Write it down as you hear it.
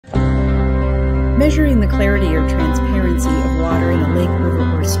Measuring the clarity or transparency of water in a lake, river,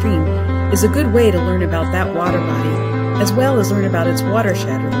 or stream is a good way to learn about that water body, as well as learn about its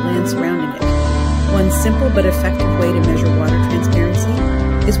watershed or the land surrounding it. One simple but effective way to measure water transparency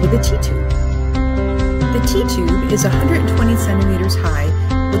is with a T-tube. The T-tube is 120 centimeters high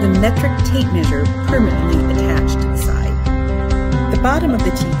with a metric tape measure permanently attached to the side. The bottom of the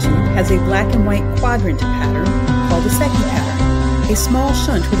T-tube has a black and white quadrant pattern called a Secchi pattern. A small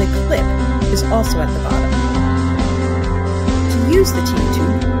shunt with a clip is also at the bottom. To use the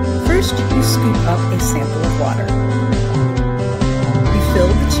T-tube, first you scoop up a sample of water. You fill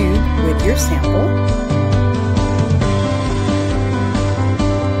the tube with your sample.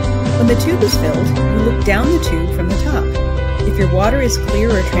 When the tube is filled, you look down the tube from the top. If your water is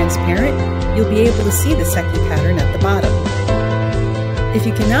clear or transparent, you'll be able to see the Secchi pattern at the bottom. If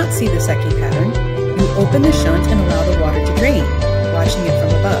you cannot see the Secchi pattern, you open the shunt and allow the water to drain, watching it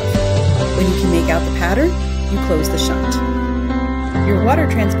from above. When you can make out the pattern, you close the shunt. Your water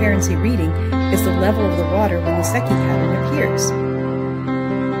transparency reading is the level of the water when the Secchi pattern appears.